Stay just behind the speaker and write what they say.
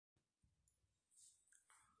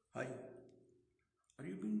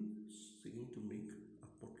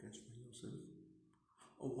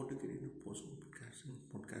or want to get into personal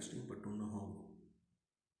podcasting but don't know how?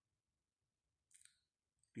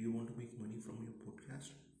 Do you want to make money from your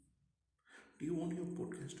podcast? Do you want your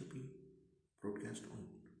podcast to be broadcast on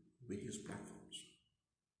various platforms?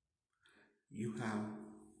 You have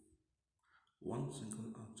one single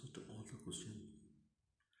answer to all the questions.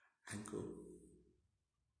 Anchor.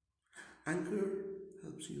 Anchor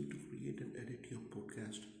helps you to create and edit your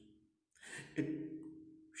podcast. It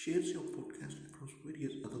shares your podcast across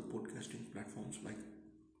various other podcasting platforms like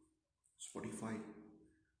Spotify,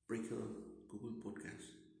 Breaker, Google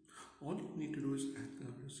Podcasts. All you need to do is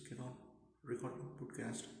Anchor, just get on, record your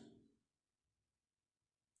podcast,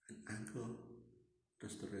 and Anchor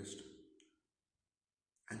does the rest.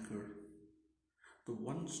 Anchor, the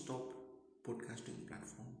one-stop podcasting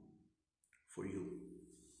platform for you.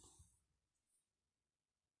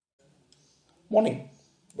 Morning.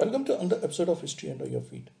 Welcome to another episode of History Under Your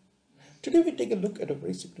Feet. Today we take a look at a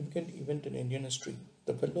very significant event in Indian history,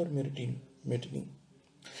 the Vellore Mutiny.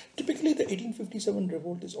 Typically, the 1857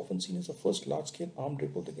 revolt is often seen as the first large-scale armed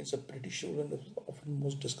revolt against the British rule and is often the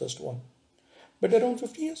most discussed one. But around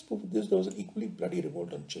 50 years before this, there was an equally bloody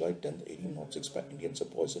revolt on July 10, 1806 by Indian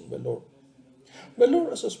sepoys in Vellore.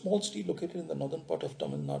 Vellore is a small city located in the northern part of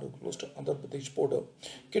Tamil Nadu, close to Andhra Pradesh border,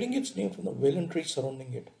 getting its name from the valen trees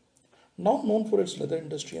surrounding it. Now known for its leather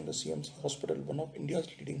industry and the CMC Hospital, one of India's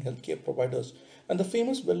leading healthcare providers, and the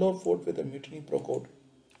famous Vellore Fort where the mutiny broke out.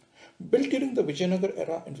 Built during the Vijayanagar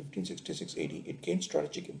era in 1566 AD, it gained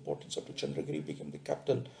strategic importance after Chandragiri became the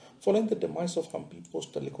capital following the demise of Hampi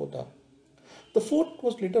post Talikota. The fort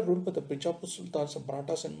was later ruled by the Bijapur Sultans, the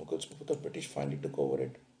Marathas and Mughals before the British finally took over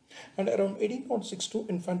it. And around 1806, two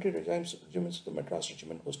infantry regiments of the Madras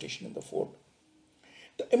Regiment were stationed in the fort.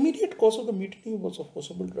 The immediate cause of the mutiny was a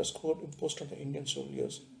forcible dress code imposed on the Indian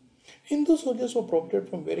soldiers. Hindu soldiers were prohibited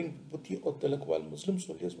from wearing vibhuti or tilak, while Muslim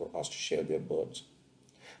soldiers were asked to shave their beards.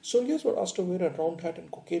 Soldiers were asked to wear a round hat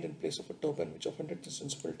and cockade in place of a turban, which offended the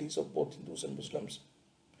sensibilities of both Hindus and Muslims.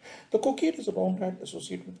 The cockade is a round hat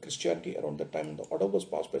associated with Christianity around that time, and the order was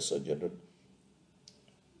passed by Sir General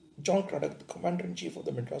John Craddock, the commander-in-chief of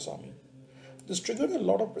the Madras Army. This triggered a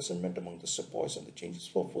lot of resentment among the sepoys, and the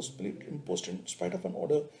changes were forcibly imposed in spite of an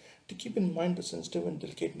order to keep in mind the sensitive and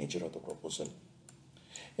delicate nature of the proposal.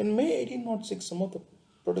 In May 1806, some of the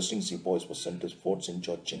protesting sepoys were sent to Fort St.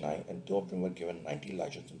 George, Chennai, and two of them were given 90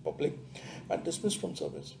 lashes in public and dismissed from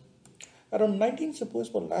service. Around 19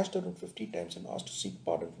 sepoys were lashed around 50 times and asked to seek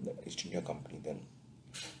pardon from the East India Company then.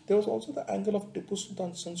 There was also the angle of Tipu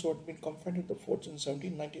Sultan's sons who had been confined at the forts in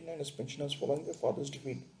 1799 as pensioners following their father's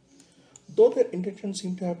defeat. Though their intentions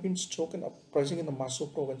seem to have been stoked an uprising in the Mysore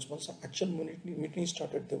province, once the actual mutiny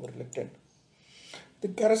started, they were elected. The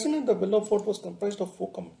garrison in the Vellore fort was comprised of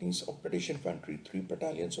 4 companies of British infantry, 3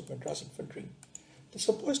 battalions of Madras infantry. The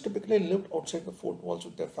sepoys typically lived outside the fort walls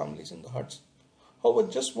with their families in the huts. However,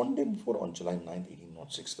 just one day before, on July 9,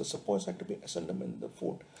 1806, the sepoys had to be assembled in the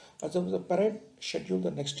fort as there was a parade scheduled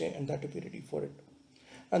the next day and they had to be ready for it.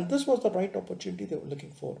 And this was the right opportunity they were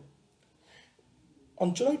looking for.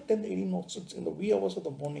 On July 10, 1806, in the wee hours of the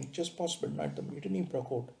morning, just past midnight, the mutiny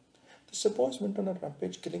broke out. The sepoys went on a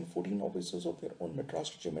rampage, killing 14 officers of their own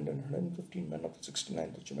Madras regiment and 115 men of the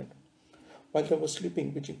 69th regiment, while they were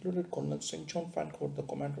sleeping, which included Colonel St. John Fancourt, the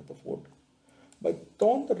commander of the fort. By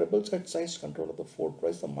dawn, the rebels had seized control of the fort,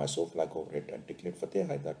 raised the Mysore flag over it, and declared Fateh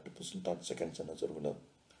Haidar, Tipu Sultan's second son, as a ruler.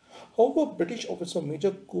 However, British officer Major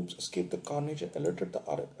Coops escaped the carnage and alerted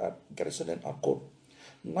the garrison in Arcot.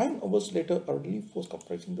 9 hours later, a relief force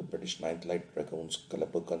comprising the British 9th Light Dragoons,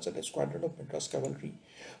 caliber guns, and a squadron of Madras cavalry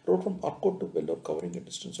rode from Arcot to Vellore, covering a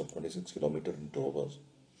distance of 26 kilometers in 2 hours.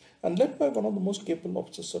 And led by one of the most capable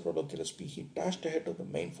officers, Sir Rollo Gillespie, he dashed ahead of the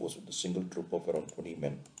main force with a single troop of around 20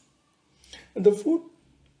 men. In the fort,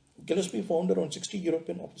 Gillespie found around 60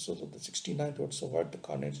 European officers of the 69th who had survived the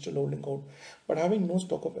carnage, still holding out, but having no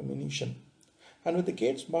stock of ammunition. And with the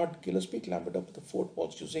gates barred, Gillespie clambered up the fort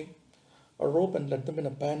walls using a rope and led them in a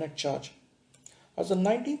bayonet charge. As the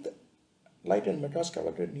 19th Light and Madras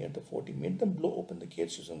cavalry neared the fort, he made them blow open the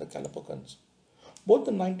gates using the caliber guns. Both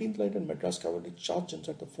the 19th Light and Madras cavalry charged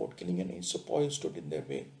inside the fort, killing any sepoy who stood in their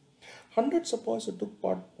way. 100 sepoys who took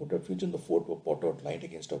part with refuge in the fort were brought out, lying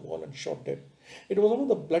against a wall, and shot dead. It was one of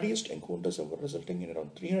the bloodiest encounters ever, resulting in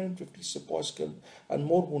around 350 sepoys killed and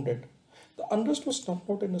more wounded. The unrest was snuffed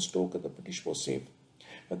out in a stroke and the British were safe.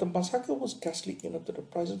 But the massacre was ghastly enough that the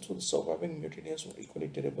reprisals for the surviving mutineers were equally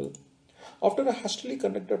terrible. After a hastily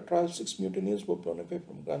conducted trial, 6 mutineers were blown away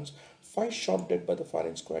from guns, 5 shot dead by the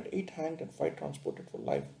firing squad, 8 hanged, and 5 transported for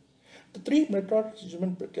life. The 3 Madras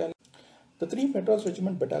regiment battalions The three Madras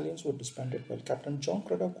Regiment battalions were disbanded, while Captain John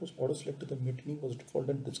Craddock, whose orders led to the mutiny, was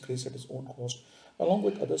defaulted and disgraced at his own cost, along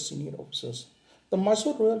with other senior officers. The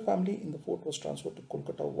Mysore royal family in the fort was transferred to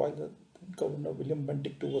Kolkata, while the then Governor William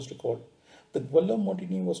Bentinck II was recalled. The Vellore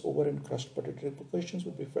Mutiny was over and crushed, but its repercussions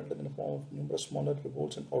would be felt in the form of numerous smaller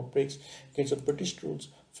revolts and outbreaks against the British rules,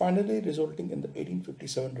 finally resulting in the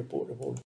 1857 revolt.